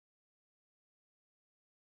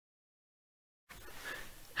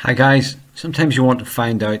Hi guys, sometimes you want to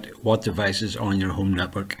find out what devices are on your home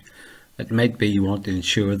network. It might be you want to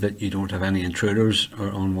ensure that you don't have any intruders or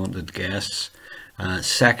unwanted guests.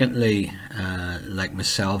 Secondly, like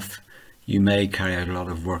myself, you may carry out a lot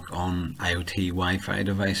of work on IoT Wi-Fi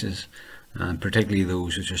devices, particularly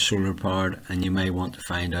those which are solar powered, and you may want to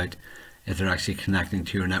find out if they're actually connecting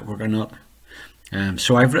to your network or not.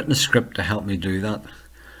 So I've written a script to help me do that,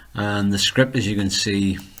 and the script, as you can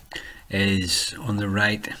see, is on the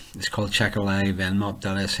right. It's called checkalive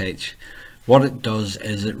nmap.sh. What it does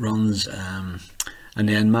is it runs an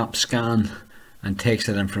nmap scan and takes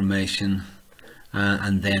that information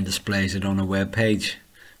and then displays it on a web page,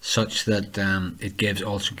 such that it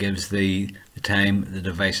also gives the time the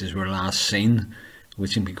devices were last seen,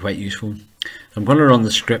 which can be quite useful. I'm going to run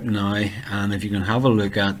the script now, and if you can have a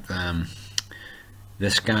look at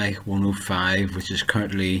this guy 105, which is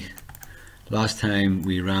currently, last time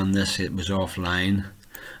we ran this it was offline.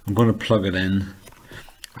 I'm going to plug it in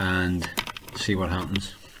and see what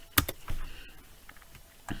happens.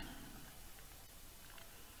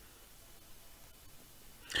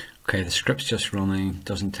 Okay, the script's just running,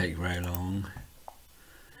 doesn't take very long.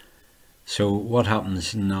 So what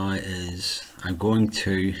happens now is I'm going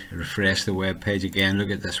to refresh the web page again.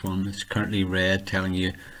 Look at this one, it's currently red, telling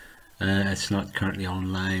you it's not currently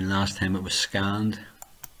online. Last time it was scanned,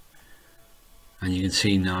 and you can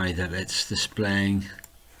see now that it's displaying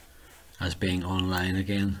as being online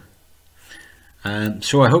again.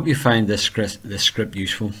 So I hope you find this script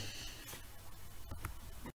useful.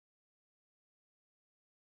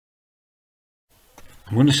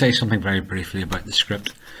 I'm going to say something very briefly about the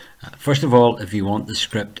script. First of all, if you want the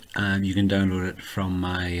script, you can download it from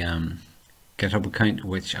my GitHub account,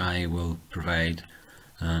 which I will provide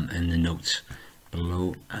in the notes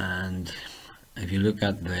below. And if you look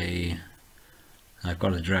at I've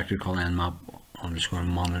got a directory called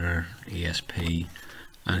nmap_monitor ESP,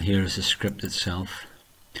 and here is the script itself.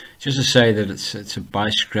 Just to say that it's a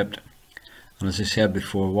bash script, and as I said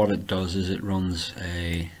before, what it does is it runs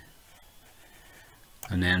an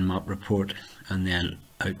nmap report and then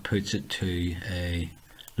outputs it to a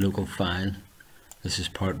local file. This is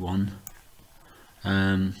part 1,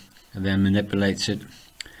 and then manipulates it,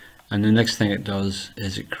 and the next thing it does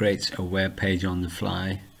is it creates a web page on the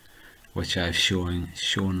fly, which I've shown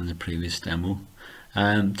in the previous demo.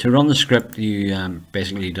 To run the script, you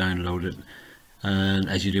basically download it, and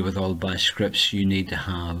as you do with all bash scripts, you need to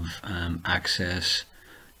have access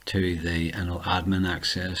to the admin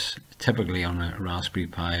access, typically on a Raspberry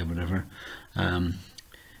Pi or whatever.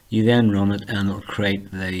 You then run it and it'll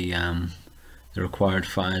create the required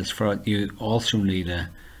files for it. You also need a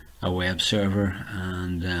web server,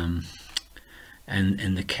 and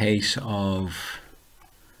in the case of,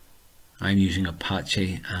 I'm using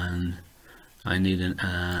Apache, and I need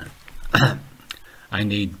I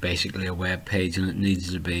need basically a web page, and it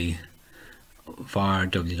needs to be var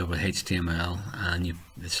www.html, and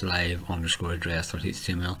it's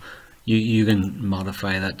live_address.html. You can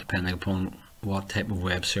modify that depending upon what type of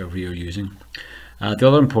web server you're using. The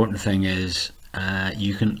other important thing is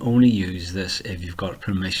you can only use this if you've got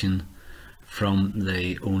permission from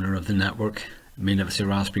the owner of the network. I mean, if it's a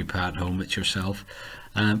Raspberry Pi at home, it's yourself.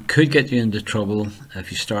 Could get you into trouble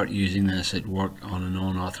if you start using this at work on an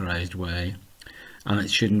unauthorized way, and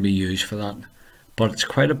it shouldn't be used for that. But it's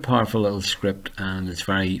quite a powerful little script, and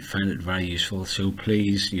find it very useful, so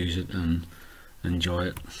please use it and enjoy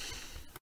it.